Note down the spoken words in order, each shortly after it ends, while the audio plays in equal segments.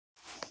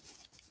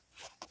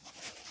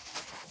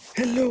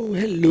Hello,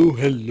 hello,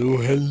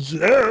 hello,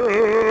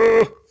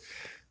 hello.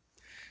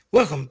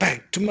 Welcome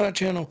back to my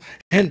channel,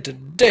 and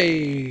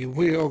today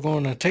we are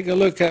going to take a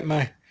look at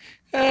my,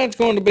 it's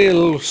going to be a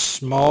little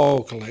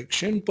small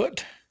collection,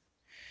 but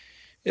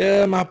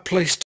yeah, my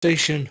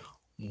PlayStation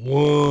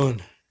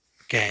 1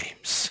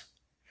 games.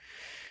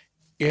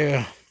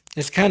 Yeah,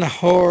 it's kind of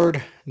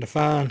hard to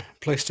find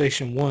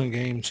PlayStation 1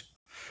 games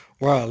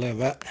where I live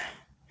at,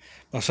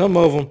 but some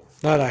of them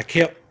that I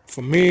kept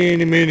for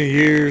many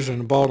years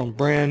and bought them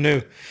brand new.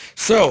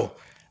 So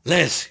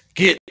let's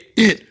get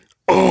it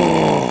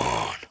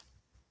on.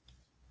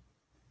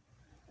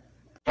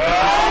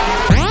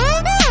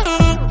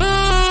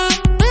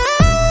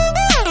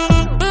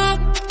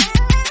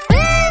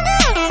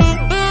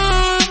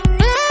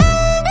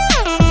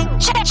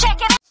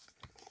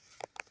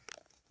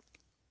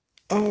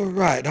 All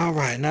right.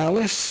 Now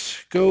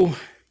let's go.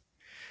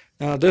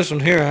 Now this one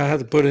here, I had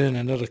to put in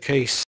another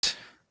case.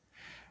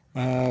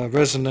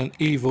 Resident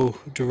Evil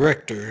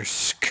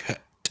Director's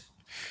Cut.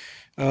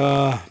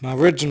 My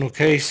original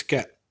case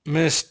got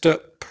messed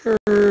up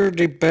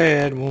pretty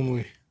bad when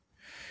we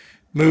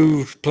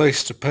moved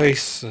place to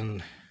place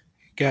and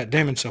got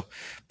damaged. So,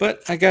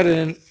 but I got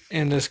it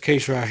in this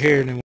case right here,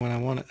 and then when I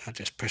want it, I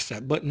just press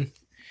that button,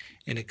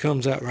 and it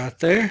comes out right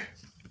there.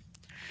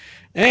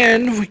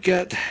 And we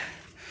got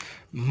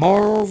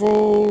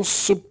Marvel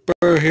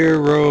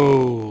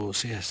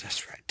Superheroes. Yes,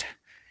 that's right.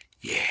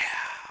 Yeah.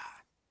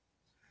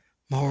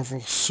 Marvel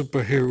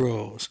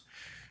Superheroes.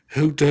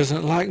 Who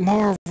doesn't like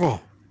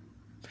Marvel?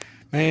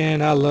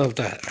 Man, I love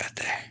that right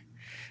there.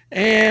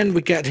 And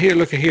we got here,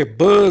 look at here,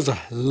 Buzz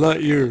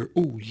Lightyear.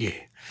 Oh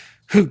yeah.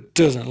 Who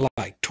doesn't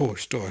like Toy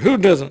Story? Who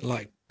doesn't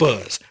like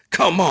Buzz?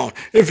 Come on,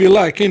 if you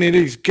like any of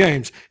these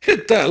games,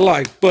 hit that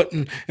like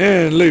button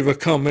and leave a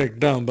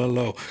comment down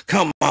below.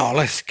 Come on,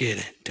 let's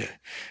get into it.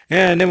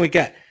 And then we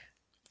got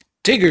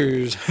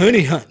Tigger's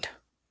Honey Hunt.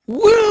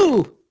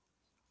 Woo!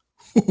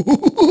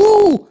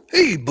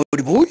 Hey,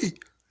 buddy boy.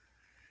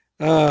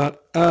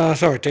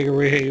 Sorry,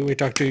 Tigger, we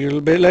talk to you a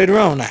little bit later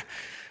on now.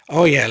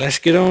 Oh yeah, let's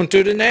get on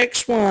to the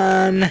next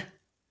one.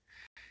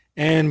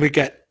 And we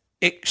got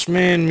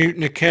X-Men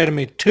Mutant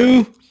Academy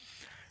 2.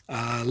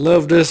 I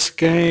love this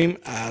game.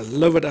 I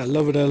love it.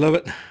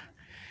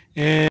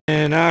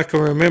 And I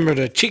can remember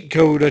the cheat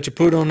code that you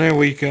put on there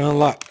where you can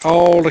unlock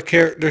all the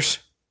characters.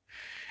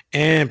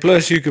 And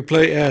plus you could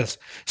play as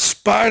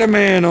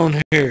Spider-Man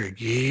on here.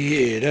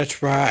 Yeah,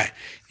 that's right.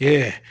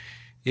 Yeah.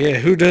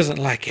 Who doesn't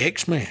like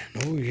X-Men?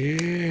 Oh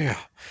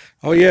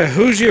yeah.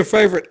 Who's your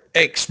favorite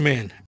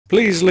X-Men?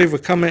 Please leave a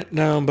comment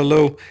down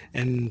below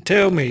and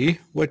tell me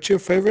what your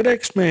favorite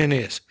X-Men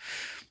is.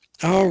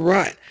 All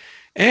right.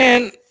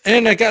 And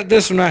I got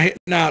this one right here.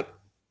 Now,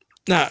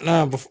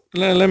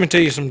 let me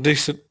tell you some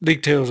decent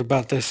details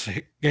about this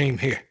game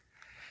here.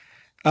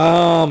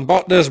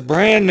 Bought this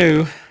brand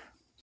new.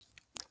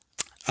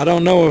 I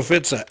don't know if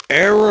it's an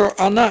error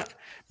or not,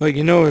 but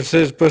you know it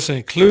says supposed to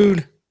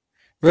include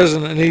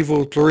Resident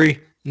Evil 3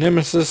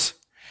 Nemesis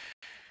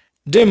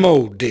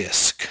demo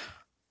disc.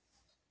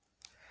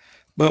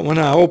 But when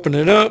I opened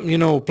it up, you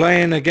know,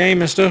 playing the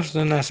game and stuff,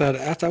 then I thought,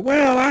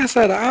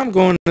 I'm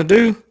going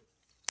to,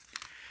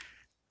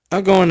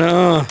 I don't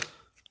know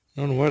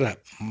what that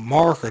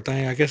marker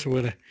thing, I guess it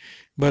would have,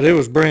 but it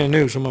was brand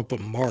new, so I'm going to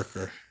put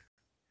marker.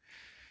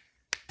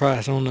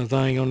 Price on the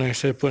thing on there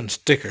instead of putting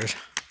stickers.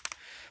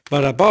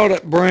 But I bought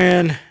it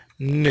brand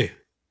new.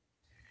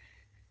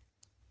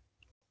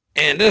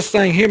 And this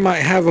thing here might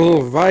have a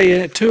little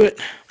value to it,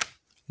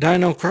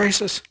 Dino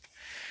Crisis,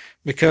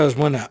 because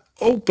when I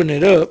open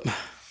it up,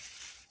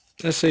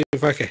 let's see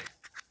if I can,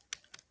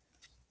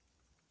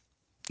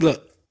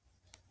 look,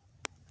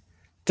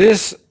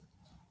 this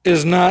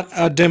is not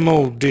a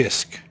demo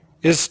disc.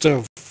 It's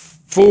the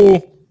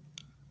full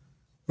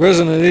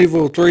Resident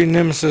Evil 3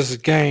 Nemesis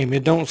game.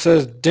 It don't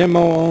says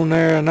demo on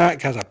there or not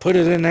because I put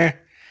it in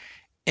there,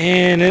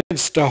 and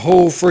it's the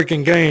whole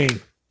freaking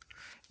game,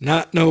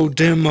 not no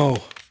demo.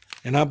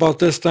 And I bought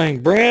this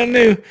thing brand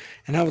new,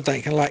 and I was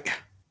thinking like,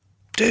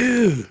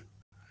 dude,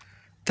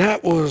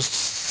 that was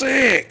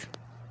sick.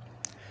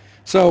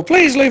 So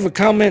please leave a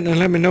comment and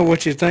let me know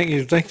what you think.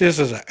 You think this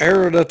is an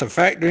error that the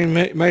factory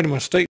made a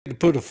mistake to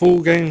put a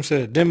full game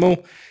instead of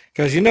demo?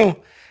 Because, you know,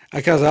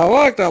 because I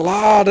liked a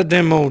lot of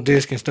demo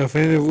disc and stuff,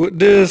 and it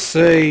does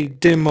say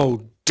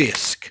demo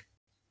disc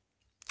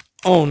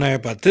on there,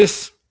 but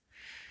this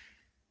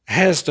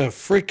has the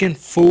freaking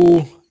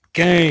full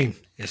game.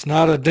 It's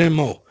not a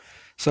demo.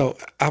 So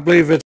I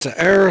believe it's an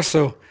error.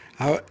 So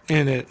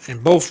and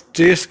both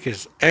discs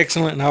is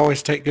excellent, and I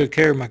always take good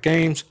care of my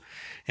games.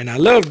 And I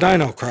love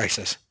Dino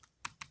Crisis.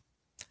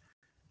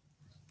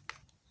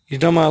 You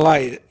know,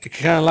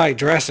 kind of like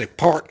Jurassic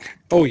Park.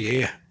 Oh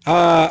yeah,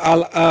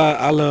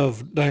 I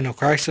love Dino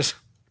Crisis.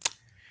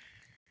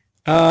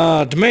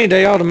 To me,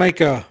 they ought to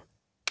make a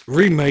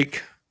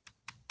remaster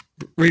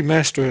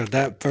of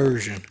that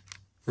version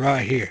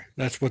right here.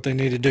 That's what they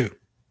need to do.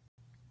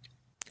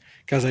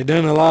 Because they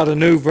done a lot of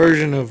new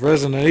version of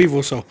Resident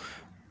Evil, so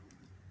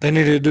they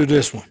need to do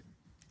this one.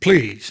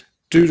 Please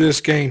do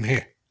this game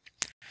here.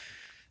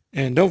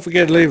 And don't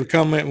forget to leave a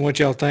comment on what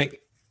y'all think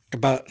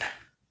about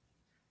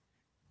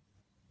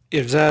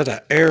if that an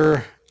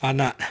error or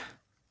not.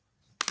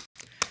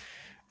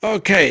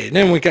 Okay,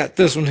 then we got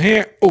this one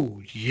here.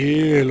 Oh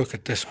yeah, look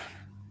at this one.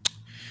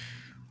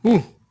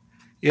 Ooh,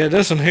 yeah,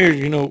 this one here.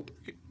 You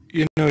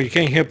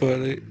can't help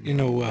but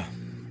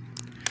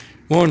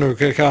wonder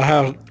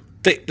how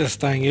thick this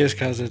thing is,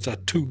 because it's a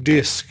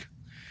 2-disc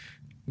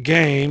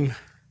game.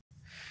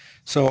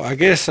 So I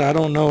guess I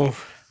don't know,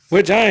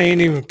 which I ain't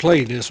even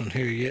played this one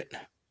here yet.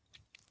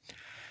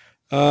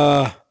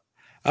 I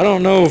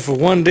don't know if for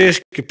one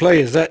disc you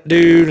play as that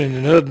dude and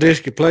another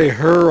disc you play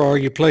her, or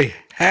you play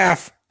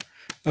half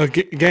a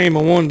game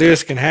of one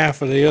disc and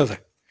half of the other.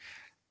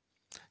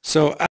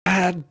 So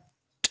I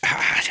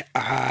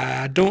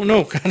don't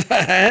know, because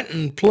I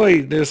hadn't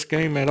played this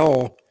game at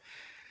all.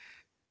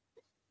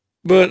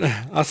 But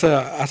I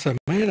said,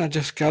 man, I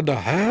just gotta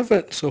have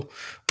it. So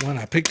when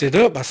I picked it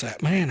up, I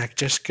said, man, I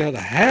just gotta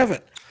have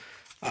it.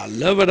 I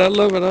love it, I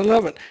love it, I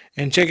love it.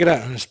 And check it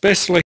out, and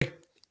especially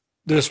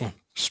this one,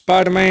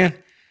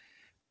 Spider-Man.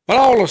 But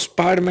all the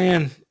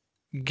Spider-Man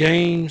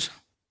games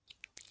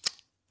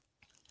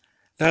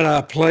that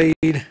I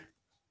played,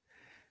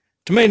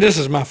 to me, this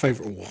is my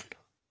favorite one.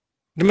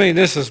 To me,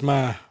 this is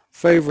my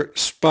favorite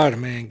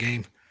Spider-Man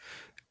game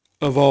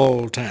of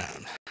all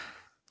time.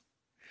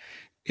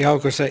 Y'all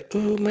could say,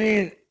 oh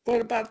man, what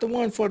about the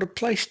one for the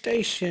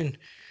PlayStation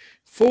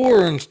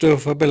 4 and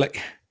stuff? I'd be like,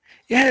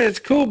 yeah, it's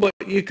cool, but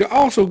you could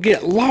also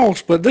get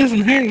lost. But this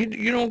one here,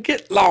 you don't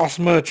get lost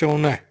much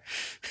on there.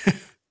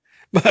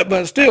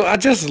 but still, I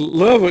just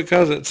love it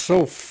because it's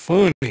so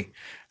funny.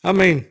 I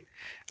mean,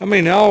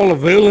 all the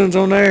villains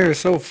on there are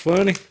so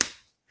funny.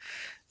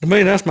 To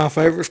me, that's my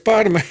favorite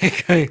Spider-Man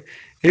game.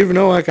 Even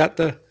though I got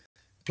the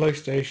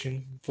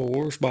PlayStation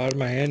 4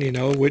 Spider-Man,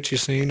 which you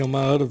seen on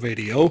my other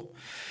video.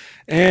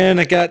 And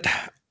I got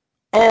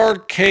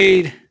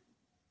Arcade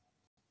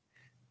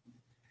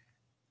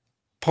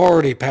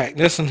Party Pack.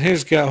 This one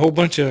here's got a whole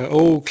bunch of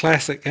old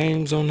classic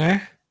games on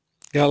there.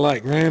 Got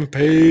like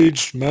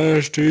Rampage,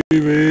 Smash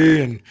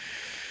TV, and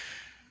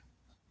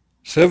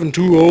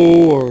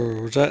 720,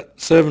 or was that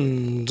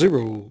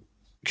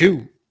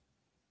 70Q?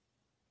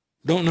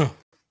 Don't know.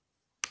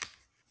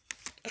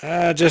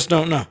 I just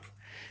don't know.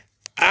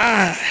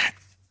 I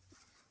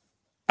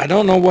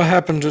don't know what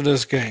happened to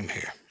this game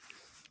here.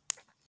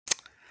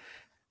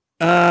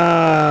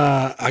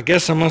 I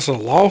guess I must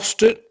have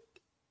lost it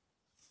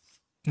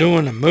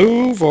doing the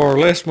move, or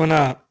less when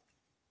I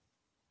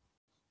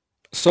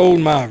sold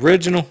my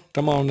original.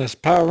 I'm on this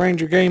Power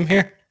Ranger game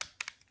here.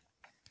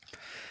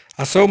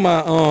 I sold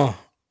my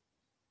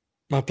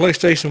my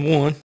PlayStation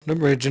 1, the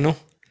original,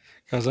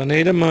 because I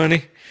needed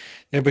money.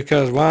 And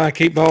because why I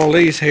keep all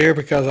these here,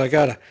 because I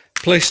got a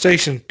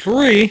PlayStation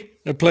 3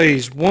 that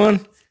plays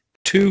 1,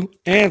 2,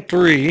 and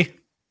 3.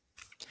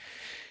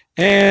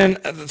 And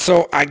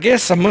so I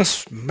guess I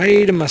must have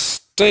made a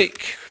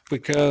mistake,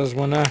 because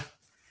when I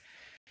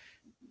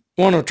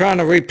want to try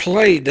to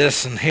replay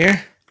this in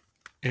here,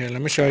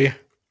 let me show you.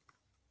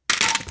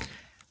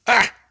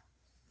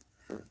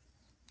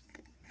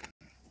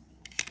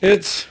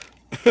 It's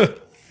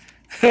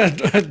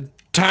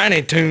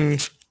Tiny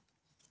Toons.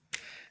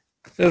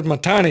 There's my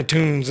Tiny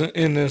Toons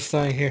in this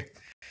thing here.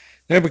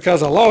 Now,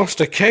 because I lost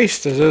the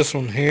case to this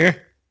one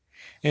here,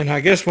 and I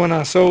guess when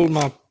I sold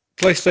my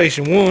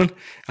PlayStation 1,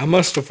 I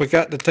must have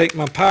forgot to take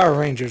my Power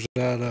Rangers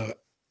out of it.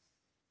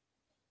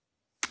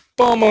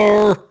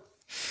 Bummer.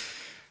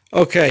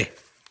 Okay.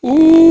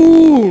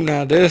 Ooh,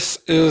 now this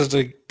is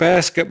the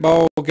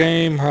basketball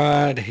game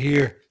right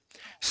here.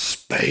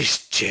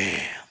 Space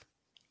Jam.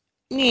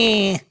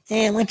 Yeah,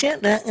 what's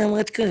up, Doc?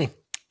 What's good?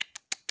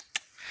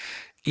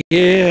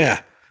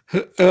 Yeah.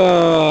 Who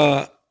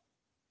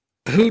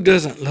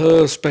doesn't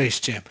love Space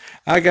Jam?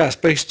 I got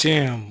Space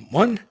Jam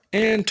 1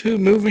 and 2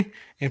 movie,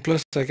 and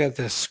plus I got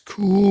this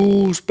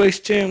cool Space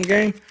Jam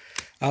game.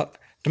 To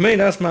me,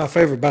 that's my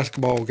favorite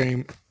basketball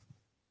game.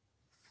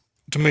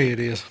 To me, it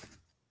is.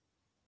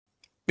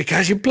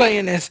 Because you're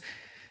playing as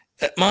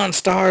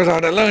Monstars or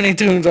the Looney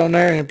Tunes on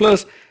there, and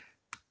plus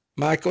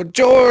Michael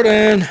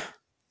Jordan.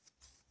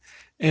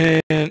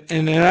 And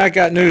then I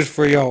got news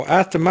for y'all.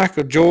 After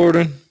Michael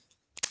Jordan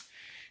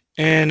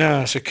and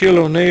Shaquille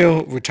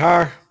O'Neal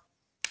retire,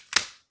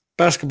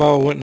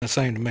 basketball wasn't the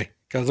same to me,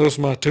 because those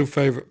are my two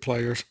favorite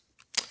players.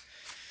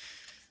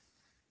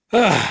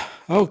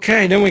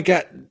 Okay, then we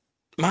got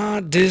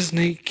my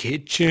Disney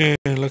Kitchen.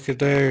 Look at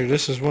there.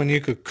 This is when you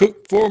could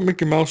cook for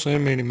Mickey Mouse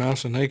and Minnie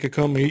Mouse, and they could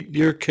come eat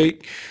your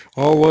cake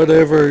or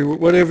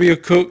whatever you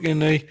cook,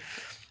 and they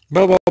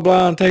blah, blah,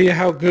 blah, and tell you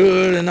how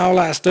good and all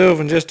that stuff.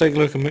 And just take a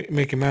look at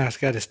Mickey Mouse.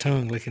 Got his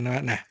tongue licking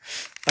right now.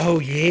 Oh,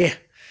 yeah.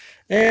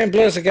 And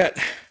plus I got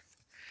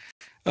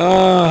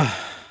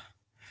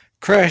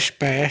Crash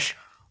Bash.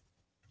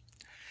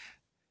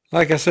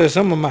 Like I said,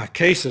 some of my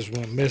cases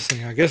went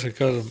missing. I guess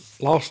because I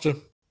lost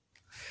them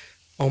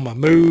on my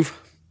move.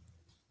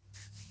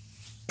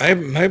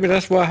 Maybe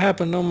that's what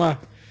happened on my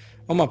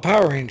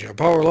Power Ranger. I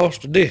probably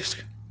lost a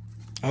disc.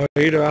 or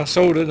either I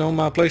sold it on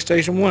my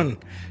PlayStation 1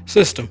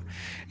 system.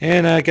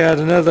 And I got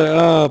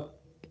another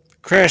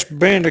Crash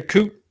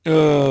Bandicoot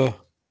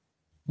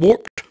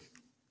Warped.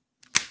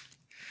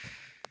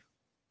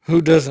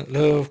 Who doesn't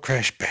love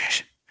Crash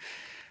Bash?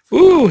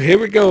 Ooh, here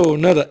we go.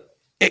 Another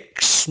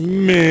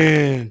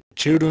X-Men,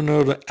 Children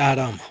of the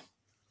Atom.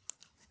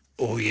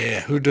 Oh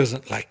yeah, who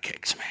doesn't like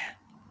X-Men?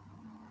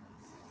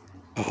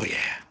 Oh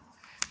yeah.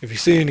 If you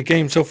see any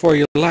game so far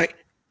you like,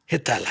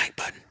 hit that like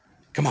button.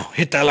 Come on,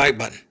 hit that like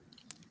button.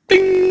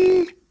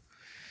 Bing!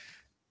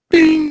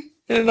 Bing!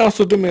 And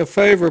also do me a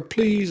favor,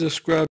 please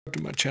subscribe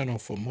to my channel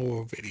for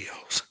more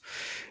videos.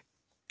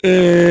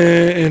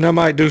 And I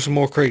might do some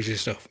more crazy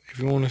stuff. If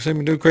you want to see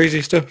me do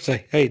crazy stuff,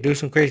 say, hey, do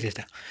some crazy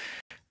stuff.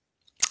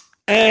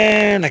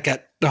 And I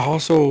got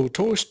also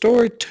Toy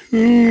Story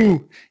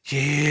 2.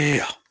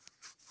 Yeah.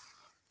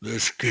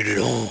 Let's get it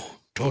on.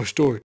 Toy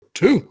Story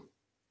 2.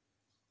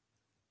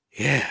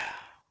 Yeah.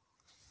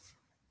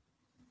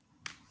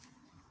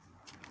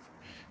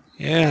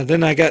 Yeah,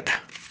 then I got,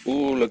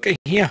 ooh, look at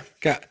here.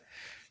 Got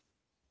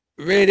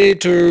Ready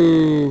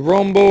to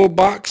Rumble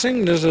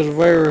Boxing. This is the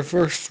very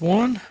first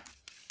one.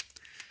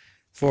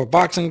 For a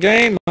boxing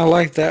game, I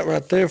like that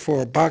right there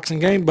for a boxing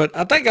game, but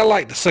I think I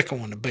like the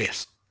second one the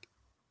best.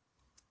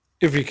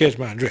 If you catch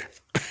my drift.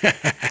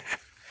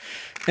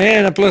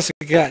 And plus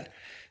I got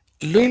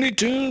Looney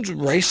Tunes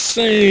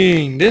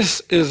Racing.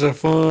 This is a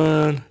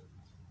fun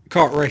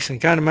kart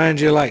racing. Kind of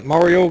reminds you like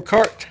Mario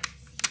Kart.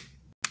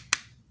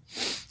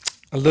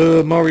 I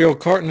love Mario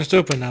Kart and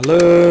stuff, and I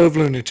love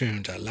Looney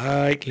Tunes. I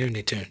like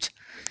Looney Tunes.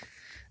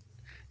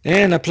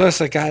 And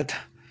plus I got,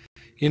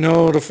 you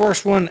know, the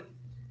first one,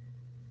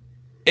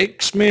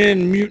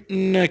 X-Men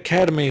Mutant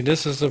Academy.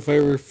 This is the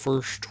very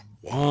first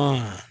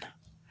one.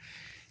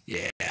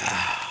 Yeah.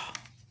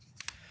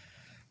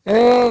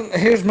 And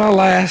here's my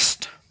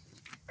last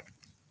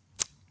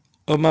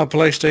of my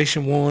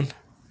PlayStation 1.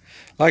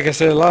 Like I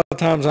said, a lot of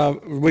times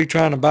we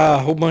trying to buy a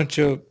whole bunch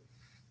of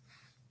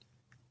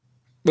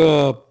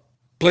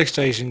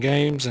PlayStation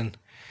games, and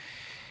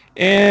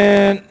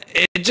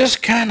it's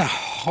just kind of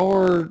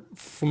hard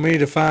for me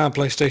to find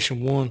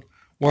PlayStation 1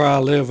 where I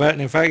live at.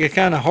 And in fact, it's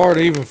kind of hard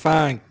to even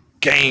find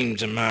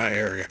games in my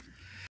area.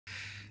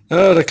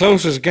 The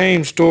closest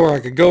game store I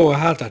could go, I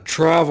had to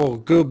travel a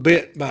good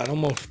bit, about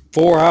almost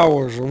 4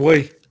 hours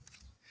away.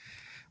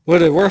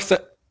 Was it worth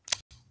it?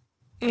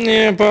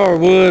 Yeah,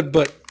 probably would,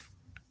 but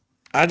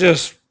I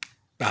just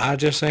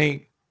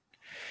ain't,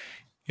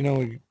 you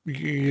know,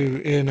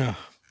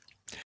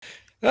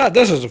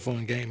 this is a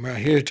fun game right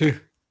here too.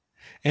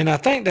 And I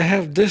think they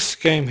have this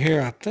game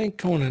here, I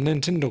think on a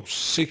Nintendo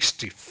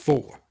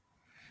 64,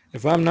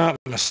 if I'm not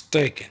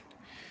mistaken.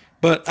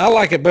 But I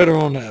like it better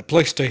on the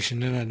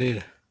PlayStation than I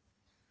did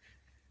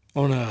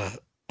on a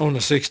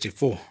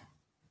 64.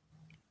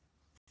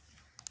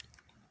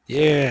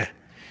 Yeah,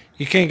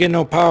 you can't get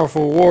no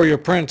powerful warrior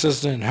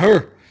princess than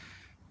her.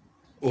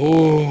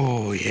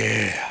 Oh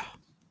yeah.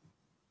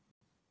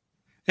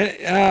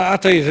 And I'll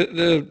tell you,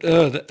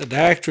 the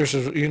actress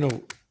is, you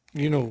know,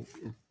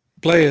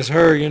 play as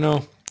her.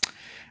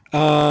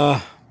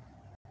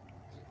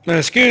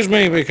 Excuse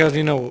me, because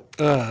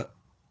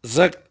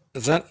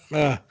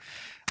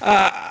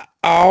I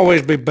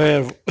always be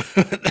bad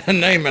with the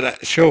name of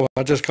that show.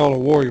 I just call her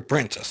Warrior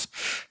Princess.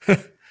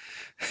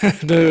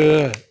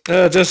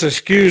 Just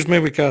excuse me,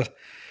 because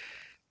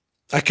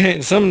I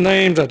can't, some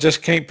names I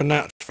just can't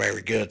pronounce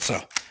very good.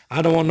 So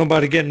I don't want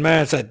nobody getting mad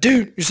and say,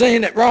 dude, you're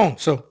saying that wrong.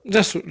 So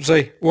just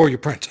say Warrior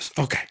Princess.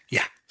 Okay,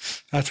 yeah,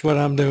 that's what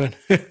I'm doing.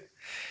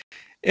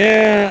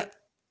 Yeah,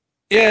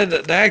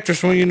 the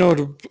actress, when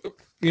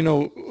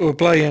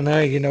playing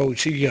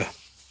there,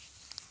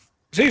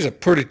 she's a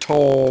pretty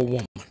tall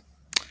woman.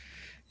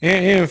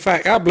 And in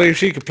fact, I believe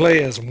she could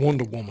play as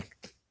Wonder Woman.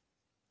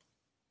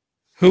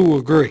 Who will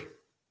agree?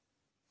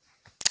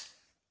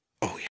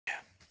 Oh, yeah.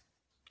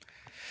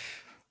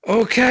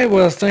 Okay,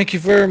 well, thank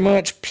you very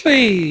much.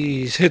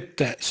 Please hit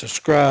that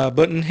subscribe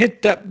button.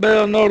 Hit that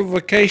bell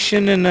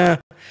notification. And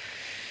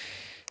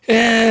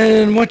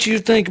what you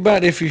think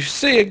about it. If you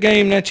see a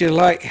game that you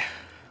like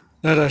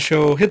that I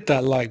show, hit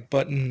that like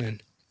button.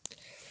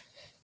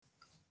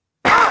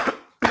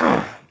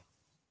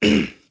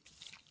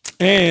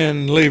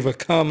 And leave a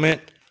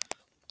comment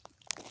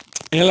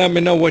and let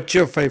me know what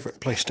your favorite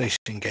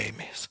PlayStation game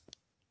is.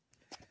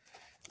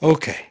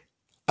 Okay,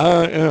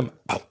 I am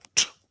out.